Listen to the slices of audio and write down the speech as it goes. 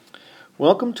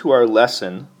Welcome to our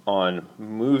lesson on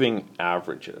moving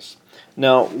averages.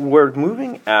 Now, where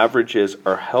moving averages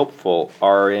are helpful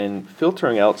are in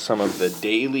filtering out some of the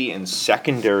daily and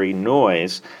secondary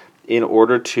noise in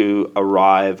order to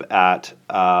arrive at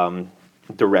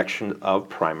direction of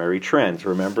primary trends.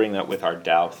 Remembering that with our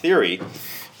Dow theory,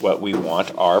 what we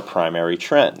want are primary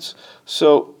trends.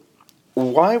 So,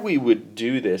 why we would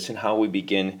do this and how we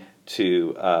begin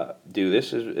to do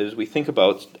this is we think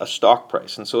about a stock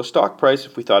price. And so a stock price,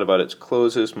 if we thought about its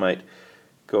closes, might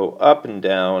go up and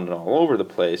down and all over the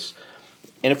place.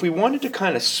 And if we wanted to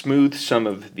kind of smooth some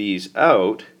of these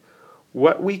out,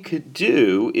 what we could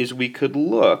do is we could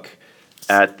look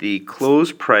at the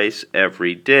close price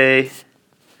every day,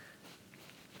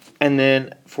 and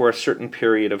then for a certain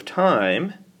period of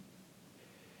time,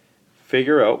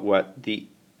 figure out what the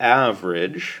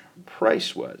average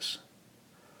price was,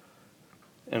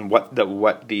 and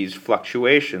what these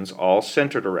fluctuations all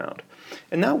centered around.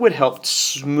 And that would help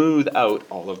smooth out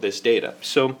all of this data.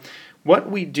 So what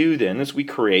we do then is we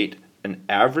create an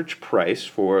average price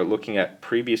for looking at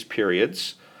previous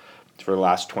periods for the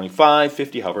last 25,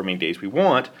 50, however many days we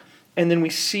want, and then we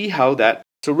see how that.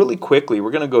 So really quickly,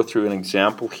 we're going to go through an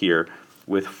example here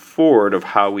with Ford of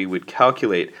how we would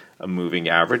calculate a moving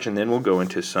average, and then we'll go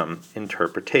into some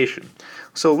interpretation.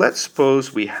 So let's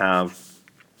suppose we have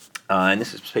and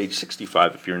this is page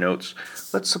 65 of your notes.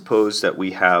 Let's suppose that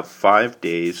we have 5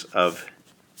 days of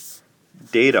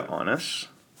data on us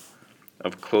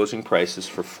of closing prices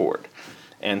for Ford.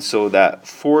 And so that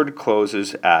Ford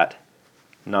closes at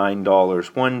 $9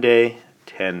 one day,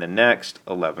 10 the next,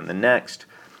 11 the next,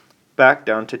 back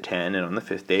down to 10, and on the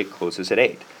 5th day it closes at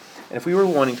 8. And if we were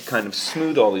wanting to kind of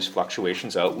smooth all these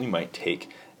fluctuations out, we might take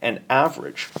an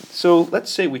average. So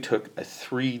let's say we took a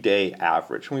 3-day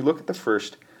average, and we look at the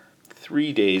first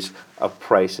 3 days of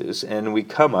prices, and we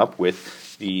come up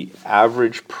with the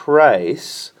average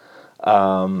price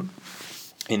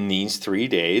in these 3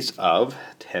 days of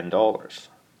 $10.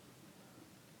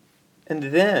 And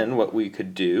then what we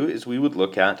could do is we would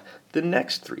look at the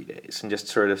next 3 days and just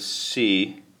sort of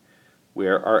see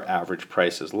where our average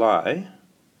prices lie.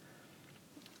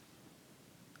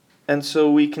 And so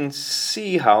we can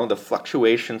see how the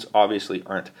fluctuations obviously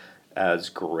aren't as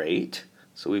great.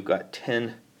 So we've got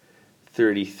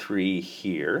 10.33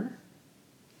 here,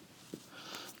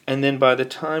 and then by the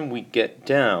time we get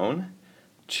down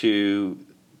to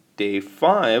day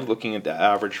 5, looking at the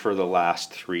average for the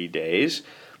last 3 days,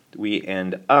 we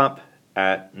end up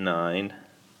at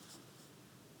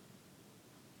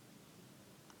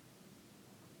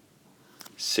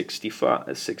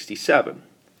 9.67.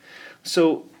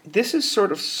 So this is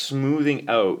sort of smoothing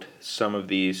out some of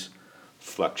these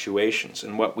fluctuations,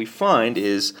 and what we find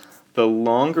is the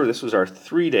longer, this was our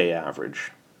 3-day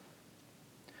average,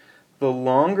 the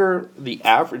longer the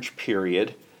average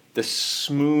period, the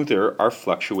smoother our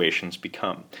fluctuations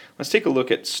become. Let's take a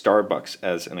look at Starbucks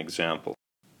as an example.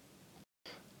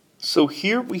 So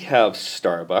here we have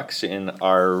Starbucks in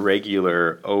our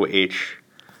regular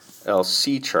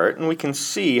OHLC chart, and we can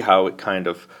see how it kind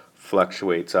of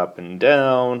fluctuates up and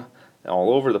down,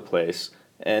 all over the place,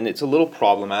 and it's a little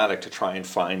problematic to try and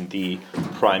find the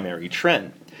primary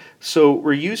trend. So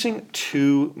we're using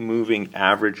two moving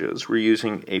averages. We're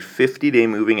using a 50-day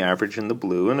moving average in the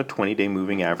blue and a 20-day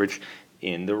moving average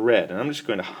in the red. And I'm just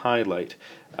going to highlight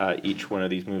each one of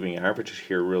these moving averages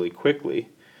here really quickly.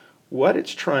 What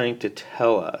it's trying to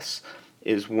tell us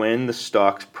is when the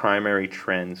stock's primary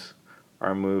trends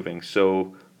are moving.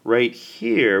 So right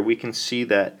here we can see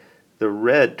that the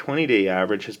red 20-day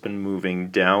average has been moving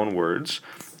downwards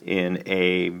in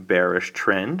a bearish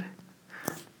trend.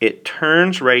 It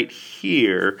turns right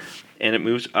here and it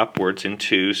moves upwards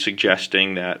into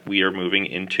suggesting that we are moving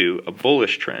into a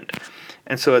bullish trend.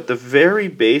 And so at the very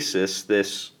basis,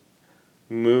 this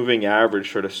moving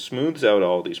average sort of smooths out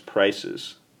all these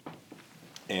prices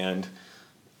and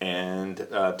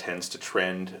tends to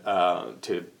trend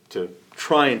to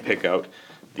try and pick out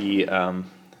the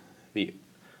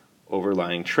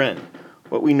overlying trend.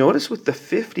 What we notice with the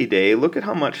 50-day, look at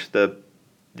how much the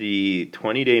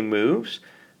 20-day moves.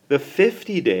 The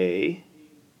 50-day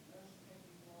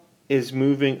is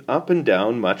moving up and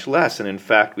down much less, and in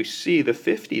fact we see the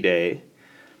 50-day,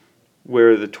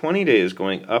 where the 20-day is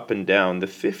going up and down, the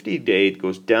 50-day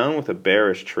goes down with a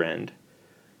bearish trend,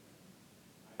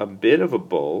 a bit of a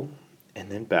bull, and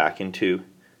then back into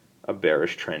a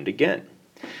bearish trend again.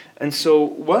 And so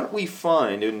what we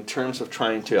find in terms of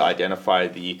trying to identify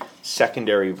the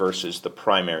secondary versus the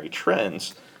primary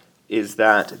trends is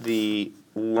that the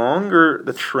longer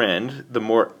the trend, the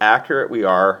more accurate we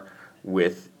are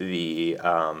with the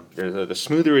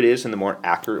smoother it is and the more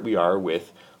accurate we are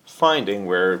with finding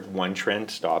where one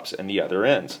trend stops and the other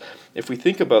ends. If we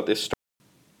think about this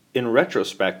in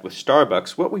retrospect with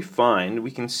Starbucks, what we find,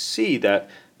 we can see that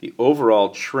the overall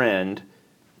trend,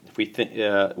 if we think,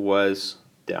 was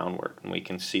downward, and we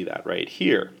can see that right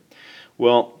here.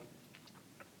 Well,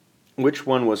 which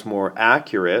one was more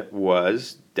accurate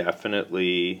was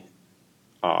definitely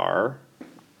our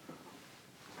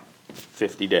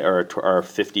 50-day or our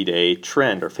 50-day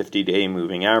trend or 50-day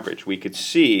moving average. We could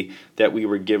see that we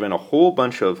were given a whole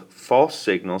bunch of false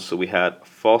signals. So we had a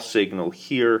false signal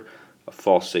here, a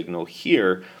false signal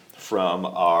here from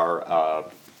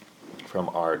our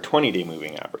 20-day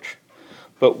moving average.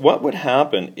 But what would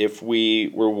happen if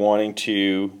we were wanting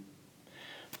to,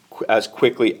 as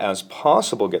quickly as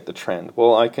possible, get the trend?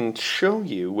 Well, I can show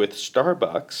you with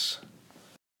Starbucks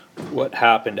what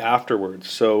happened afterwards.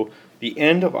 So the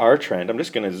end of our trend, I'm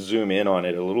just going to zoom in on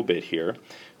it a little bit here.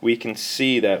 We can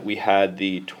see that we had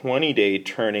the 20-day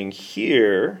turning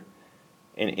here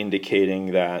and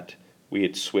indicating that we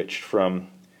had switched from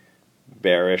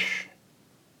bearish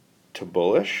to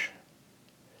bullish,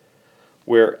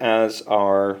 whereas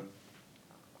our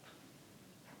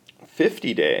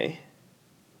 50-day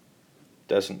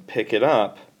doesn't pick it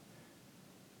up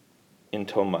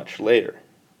until much later.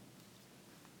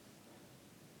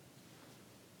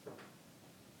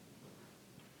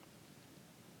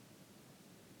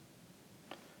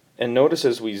 And notice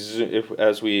as we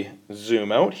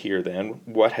zoom out here then,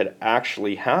 what had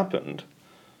actually happened.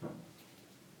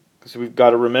 Because we've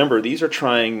got to remember, these are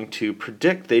trying to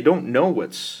predict. They don't know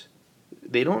what's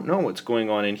going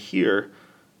on in here.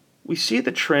 We see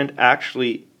the trend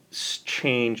actually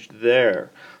changed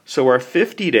there. So our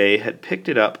 50-day had picked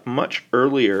it up much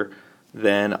earlier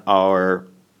than our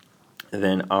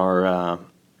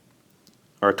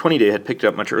 20-day had picked it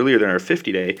up much earlier than our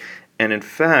 50-day. And in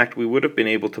fact, we would have been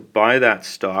able to buy that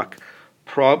stock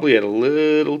probably at a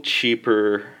little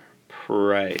cheaper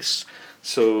price.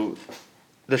 So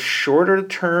the shorter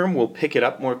term will pick it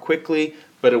up more quickly,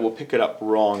 but it will pick it up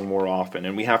wrong more often.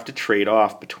 And we have to trade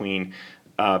off between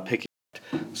picking.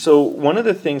 So one of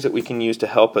the things that we can use to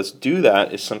help us do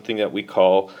that is something that we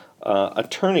call a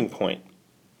turning point.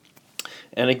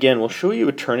 And again, we'll show you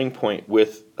a turning point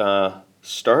with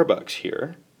Starbucks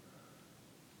here.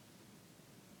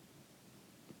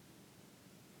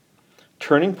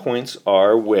 Turning points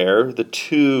are where the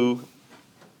two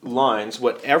lines,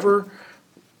 whatever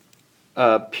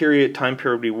time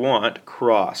period we want,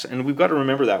 cross. And we've got to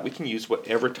remember that. We can use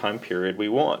whatever time period we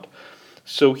want.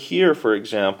 So here, for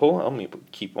example, let me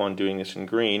keep on doing this in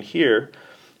green. Here,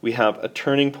 we have a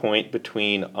turning point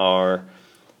between our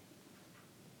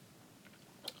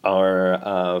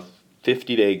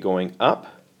 50-day going up,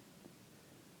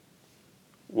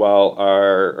 while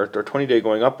our 20-day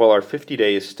going up, while our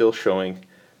 50-day is still showing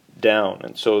down.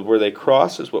 And so where they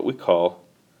cross is what we call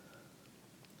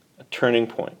a turning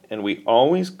point. And we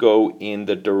always go in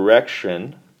the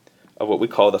direction of what we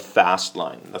call the fast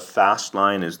line. The fast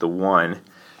line is the one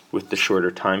with the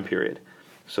shorter time period.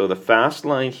 So the fast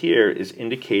line here is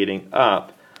indicating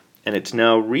up, and it's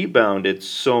now rebounded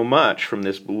so much from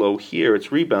this low here,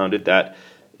 it's rebounded that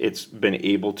it's been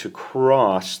able to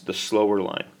cross the slower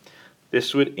line.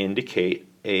 This would indicate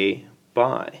a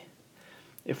buy.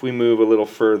 If we move a little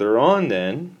further on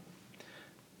then,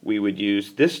 we would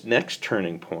use this next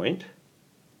turning point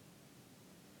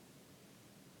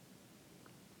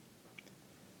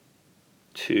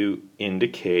to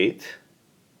indicate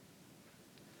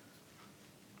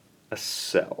a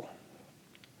sell.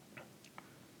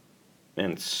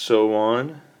 And so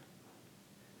on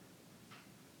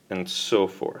and so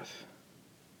forth.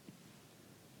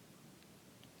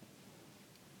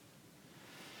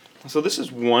 So this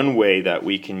is one way that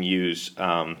we can use.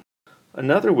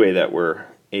 Another way that we're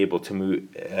able to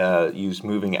use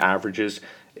moving averages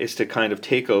is to kind of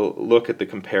take a look at the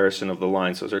comparison of the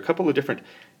lines. So there are a couple of different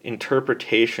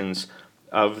interpretations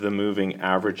of the moving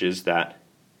averages that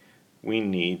we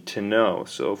need to know.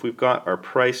 So if we've got our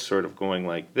price sort of going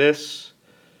like this,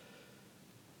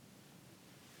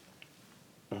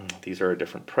 these are our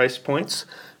different price points,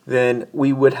 then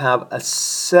we would have a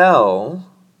sell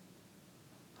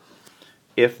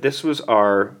if this was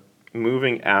our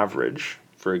moving average,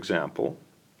 for example,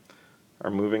 our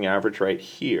moving average right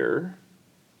here,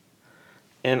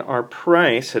 and our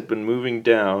price had been moving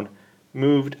down,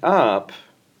 moved up,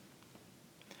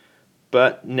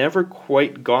 but never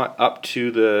quite got up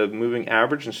to the moving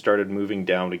average and started moving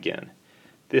down again.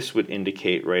 This would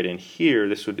indicate right in here,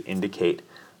 this would indicate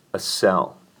a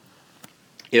sell.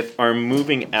 If our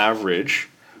moving average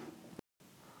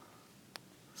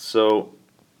So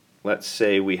let's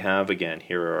say we have, again,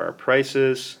 here are our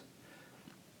prices,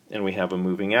 and we have a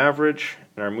moving average,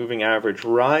 and our moving average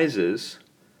rises,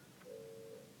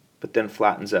 but then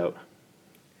flattens out.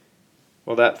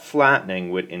 Well, that flattening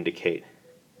would indicate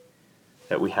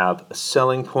that we have a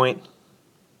selling point.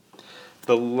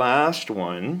 The last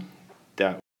one,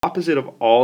 that opposite of all